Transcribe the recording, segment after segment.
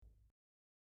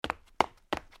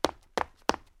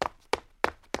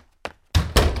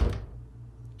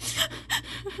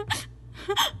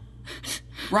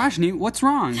Rajni, what's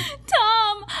wrong?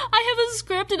 Tom, I have a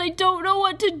script and I don't know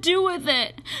what to do with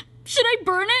it. Should I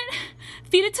burn it?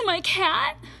 Feed it to my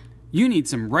cat? You need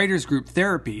some writers group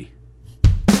therapy.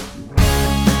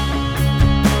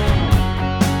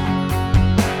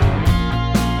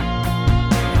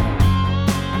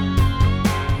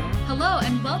 Hello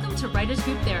and welcome to Writers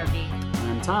Group Therapy.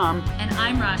 I'm Tom. And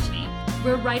I'm Rajni.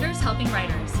 We're writers helping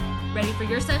writers. Ready for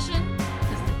your session?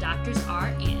 Because the doctors are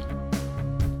in.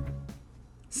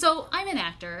 So I'm an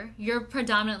actor. You're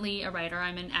predominantly a writer.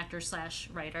 I'm an actor slash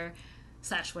writer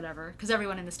slash whatever, because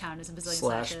everyone in this town is a bazillion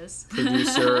slashes.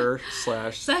 Producer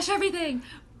slash everything.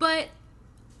 But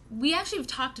we actually have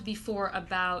talked before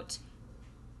about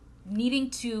needing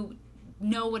to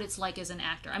know what it's like as an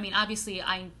actor. I mean, obviously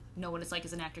I know what it's like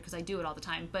as an actor because I do it all the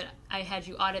time, but I had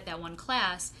you audit that one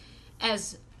class.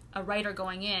 As a writer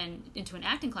going into an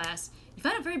acting class, you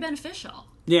found it very beneficial.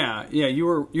 Yeah.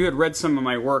 You had read some of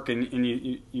my work, and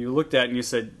you looked at it and you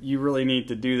said, you really need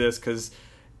to do this because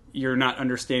you're not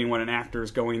understanding what an actor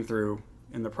is going through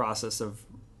in the process of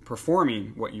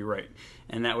performing what you write,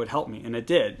 and that would help me, and it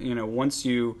did. Once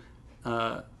you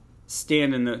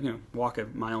stand in the walk a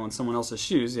mile in someone else's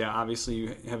shoes, obviously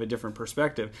you have a different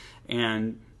perspective,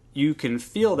 and you can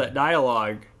feel that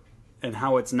dialogue and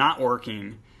how it's not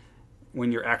working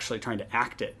when you're actually trying to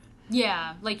act it.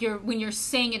 Yeah, like when you're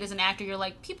saying it as an actor, you're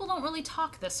like, people don't really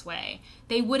talk this way.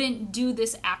 They wouldn't do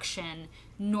this action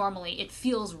normally. It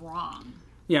feels wrong.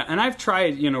 Yeah, and I've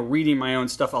tried, reading my own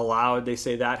stuff aloud. They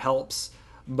say that helps.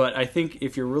 But I think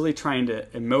if you're really trying to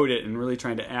emote it and really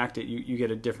trying to act it, you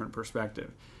get a different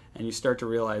perspective. And you start to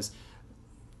realize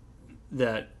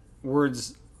that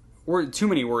too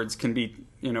many words can be,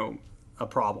 a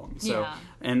problem. So, yeah.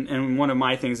 And one of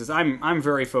my things is I'm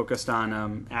very focused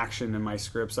on action in my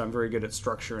scripts. I'm very good at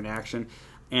structure and action,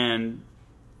 and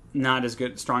not as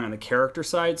strong on the character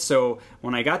side. So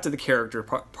when I got to the character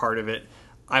part of it,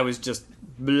 I was just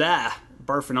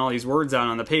barfing all these words out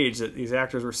on the page that these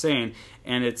actors were saying,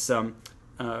 and it's not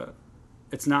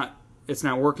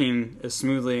working as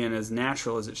smoothly and as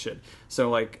natural as it should. So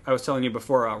like I was telling you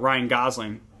before, Ryan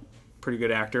Gosling, pretty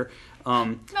good actor.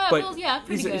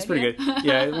 He's pretty good.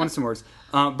 Yeah, won some awards.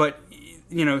 But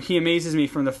he amazes me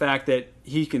from the fact that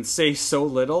he can say so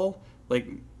little, like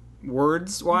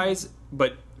words wise,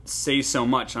 but say so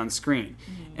much on screen.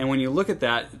 Mm-hmm. And when you look at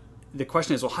that, the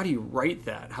question is, well, how do you write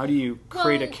that? How do you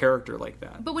create a character like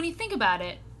that? But when you think about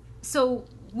it, so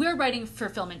we're writing for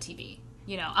film and TV.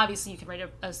 Obviously you can write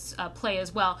a play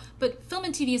as well, but film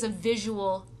and TV is a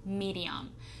visual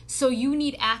medium. So you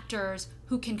need actors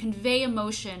who can convey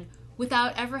emotion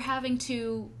without ever having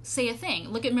to say a thing.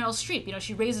 Look at Meryl Streep.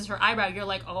 She raises her eyebrow. You're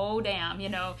like, oh, damn,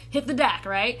 hit the deck,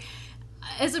 right?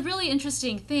 As a really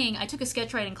interesting thing, I took a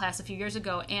sketch writing class a few years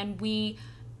ago, and we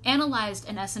analyzed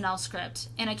an SNL script.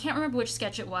 And I can't remember which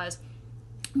sketch it was,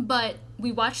 but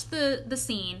we watched the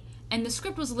scene, and the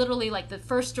script was literally like the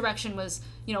first direction was,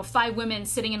 5 women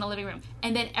sitting in a living room.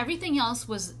 And then everything else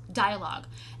was dialogue.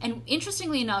 And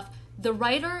interestingly enough, the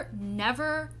writer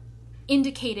never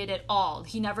indicated at all.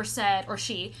 He never said, or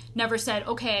she never said,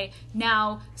 okay,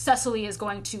 now Cecily is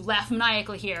going to laugh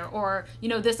maniacally here, or,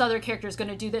 this other character is going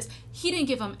to do this. He didn't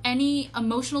give them any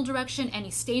emotional direction,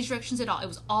 any stage directions at all. It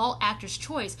was all actor's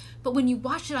choice. But when you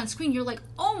watch it on screen, you're like,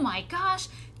 oh my gosh,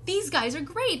 these guys are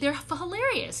great. They're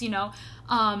hilarious, they're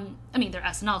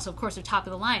SNL, so of course they're top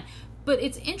of the line. But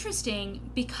it's interesting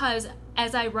because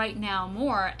as I write now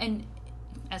more,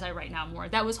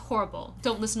 that was horrible.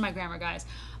 Don't listen to my grammar, guys.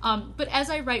 But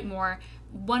as I write more,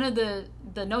 one of the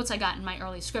notes I got in my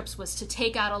early scripts was to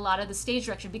take out a lot of the stage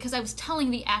direction because I was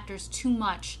telling the actors too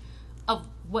much of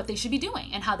what they should be doing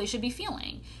and how they should be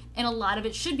feeling. And a lot of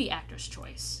it should be actor's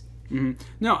choice. Mm-hmm.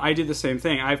 No, I did the same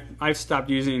thing. I've stopped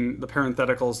using the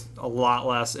parentheticals a lot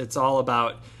less. It's all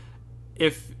about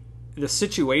if the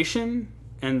situation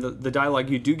and the dialogue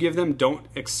you do give them don't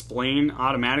explain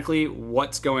automatically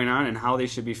what's going on and how they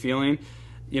should be feeling,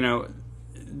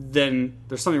 then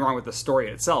there's something wrong with the story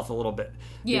itself a little bit.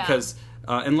 Yeah. Because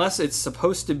unless it's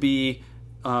supposed to be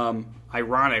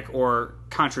ironic or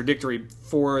contradictory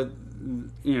for,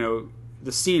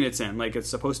 the scene it's in, like it's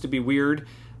supposed to be weird,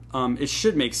 it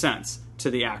should make sense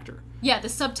to the actor. Yeah, the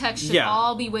subtext should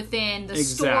all be within the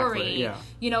story. Yeah.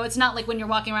 It's not like when you're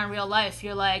walking around in real life,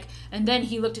 you're like, and then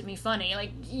he looked at me funny. Like,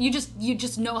 you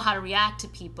just know how to react to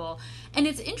people. And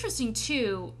it's interesting,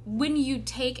 too, when you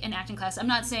take an acting class, I'm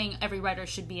not saying every writer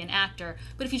should be an actor,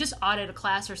 but if you just audit a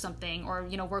class or something, or,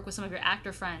 work with some of your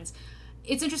actor friends,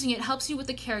 it's interesting. It helps you with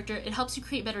the character. It helps you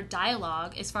create better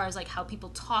dialogue as far as, like, how people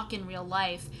talk in real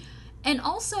life. And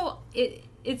also,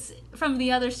 it's from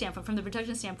the other standpoint, from the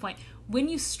production standpoint, when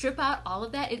you strip out all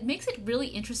of that, it makes it really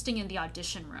interesting in the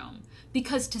audition room.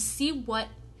 Because to see what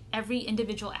every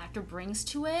individual actor brings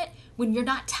to it, when you're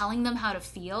not telling them how to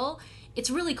feel, it's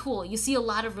really cool. You see a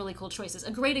lot of really cool choices.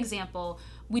 A great example,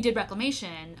 we did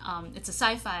Reclamation. It's a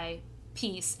sci-fi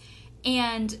piece.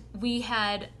 And we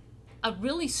had a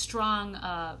really strong,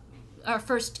 our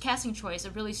first casting choice,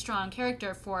 a really strong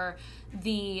character for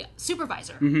the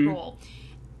supervisor role.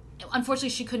 Unfortunately,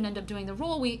 she couldn't end up doing the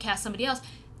role. We cast somebody else.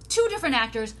 2 different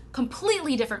actors,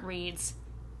 completely different reads.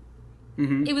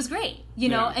 It was great, you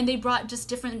know, and they brought just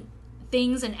different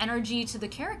things and energy to the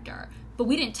character. But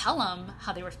we didn't tell them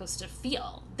how they were supposed to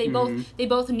feel. They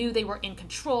both knew they were in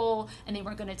control and they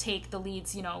weren't going to take the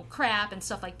lead's, you know, crap and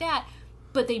stuff like that.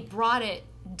 But they brought it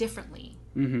differently.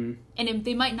 And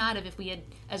they might not have if we had,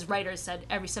 as writers, said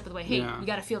every step of the way, hey, you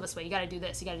got to feel this way, you got to do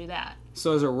this, you got to do that.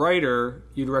 So as a writer,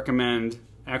 you'd recommend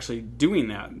actually doing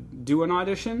that. Do an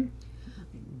audition?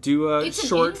 Do a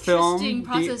short film? It's an interesting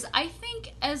process. I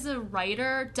think as a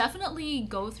writer, definitely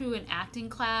go through an acting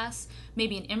class,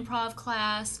 maybe an improv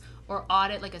class, or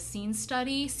audit like a scene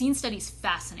study. Scene study is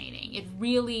fascinating. It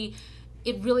really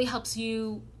helps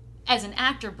you as an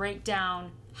actor break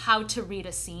down how to read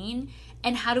a scene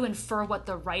and how to infer what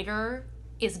the writer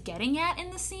is getting at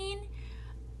in the scene.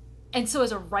 And so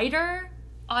as a writer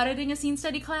auditing a scene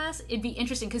study class, it'd be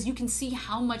interesting because you can see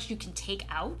how much you can take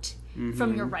out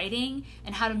from your writing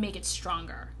and how to make it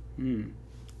stronger.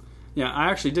 Yeah,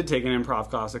 I actually did take an improv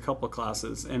class, a couple of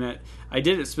classes, and I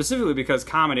did it specifically because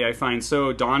comedy I find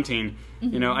so daunting.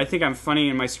 You know, I think I'm funny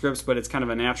in my scripts, but it's kind of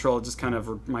a natural, just kind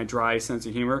of my dry sense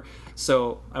of humor.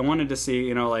 So I wanted to see,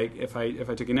 you know, like if I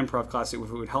took an improv class, if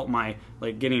it would help my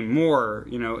like getting more,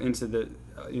 you know, into the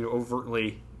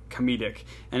overtly comedic,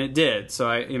 and it did. So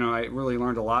I really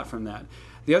learned a lot from that.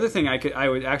 The other thing I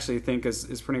would actually think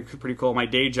is pretty cool. My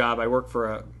day job, I work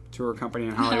for a tour company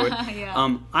in Hollywood.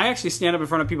 I actually stand up in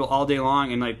front of people all day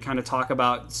long and like kind of talk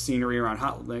about scenery around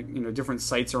different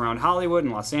sites around Hollywood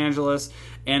and Los Angeles.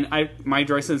 And my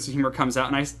dry sense of humor comes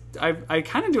out, and I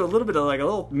kind of do a little bit of like a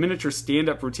little miniature stand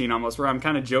up routine almost, where I'm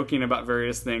kind of joking about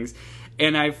various things.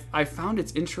 And I found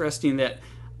it's interesting that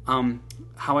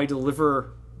how I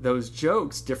deliver those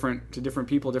jokes to different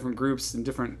people, different groups, and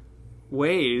different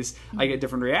ways, I get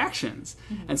different reactions.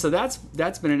 And so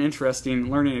that's been an interesting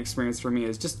learning experience for me,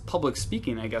 is just public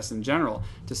speaking, I guess, in general,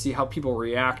 to see how people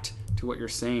react to what you're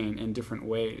saying in different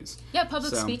ways. Yeah,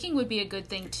 public speaking would be a good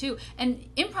thing too. And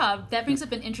improv, that brings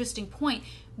up an interesting point.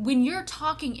 When you're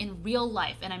talking in real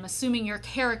life, and I'm assuming your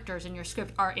characters in your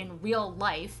script are in real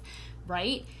life,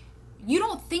 right? You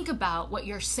don't think about what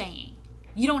you're saying.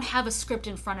 You don't have a script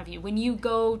in front of you. When you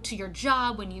go to your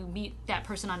job, when you meet that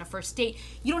person on a first date,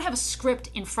 you don't have a script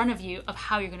in front of you of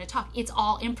how you're going to talk. It's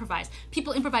all improvised.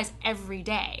 People improvise every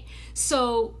day.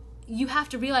 So you have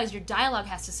to realize your dialogue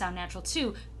has to sound natural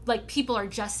too. Like people are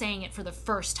just saying it for the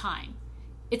first time.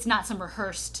 It's not some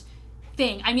rehearsed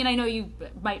thing. I mean, I know you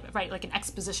might write like an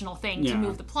expositional thing to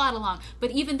move the plot along,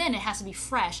 but even then it has to be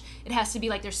fresh. It has to be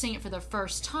like they're saying it for the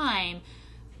first time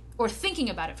or thinking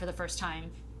about it for the first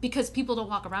time, because people don't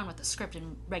walk around with a script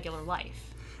in regular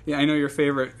life. Yeah, I know your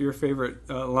favorite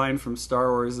line from Star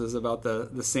Wars is about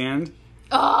the sand.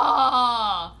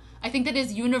 Oh, I think that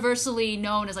is universally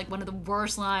known as like one of the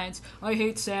worst lines. I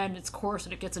hate sand, it's coarse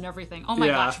and it gets in everything. Oh my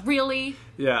gosh, really?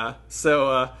 Yeah,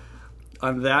 so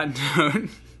on that note,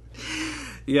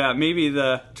 yeah, maybe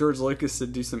the George Lucas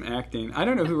should do some acting. I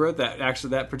don't know who wrote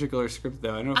that particular script,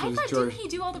 though. I don't know if it was George. Didn't he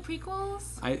do all the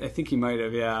prequels? I think he might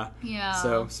have, yeah. Yeah.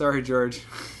 So, sorry, George.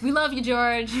 We love you,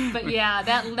 George. But yeah,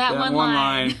 that one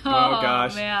line. Oh,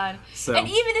 gosh. Man. So. And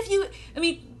even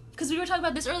if because we were talking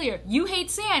about this earlier, you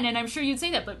hate sand, and I'm sure you'd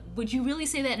say that, but would you really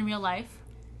say that in real life?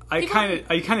 I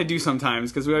kind of do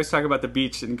sometimes, because we always talk about the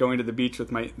beach and going to the beach with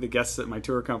the guests at my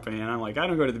tour company, and I'm like, I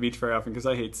don't go to the beach very often because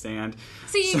I hate sand.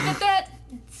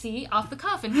 See, off the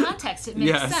cuff in context, it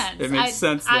makes sense. It makes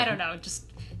sense. I don't know,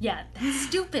 that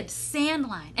stupid sand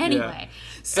line. Anyway,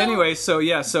 so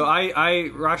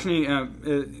Roshni,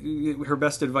 her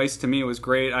best advice to me was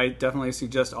great. I definitely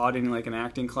suggest auditing like an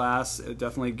acting class. It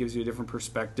definitely gives you a different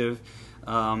perspective.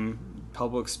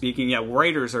 Public speaking,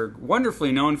 writers are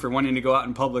wonderfully known for wanting to go out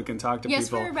in public and talk to people. Yes,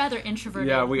 we're rather introverted.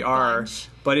 Yeah, we are. Bunch.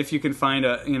 But if you can find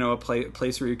a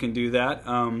place where you can do that,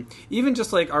 even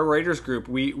just like our writers group,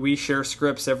 we share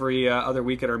scripts every other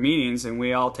week at our meetings, and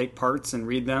we all take parts and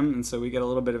read them, and so we get a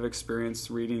little bit of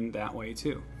experience reading that way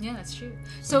too. Yeah, that's true.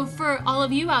 So for all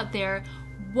of you out there,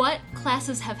 What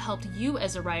classes have helped you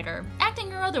as a writer,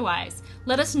 acting or otherwise?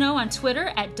 Let us know on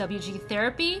Twitter at WG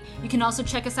Therapy. You can also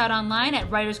check us out online at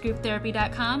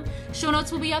writersgrouptherapy.com. Show notes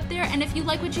will be up there, and if you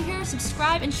like what you hear,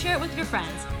 subscribe and share it with your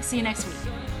friends. See you next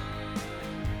week.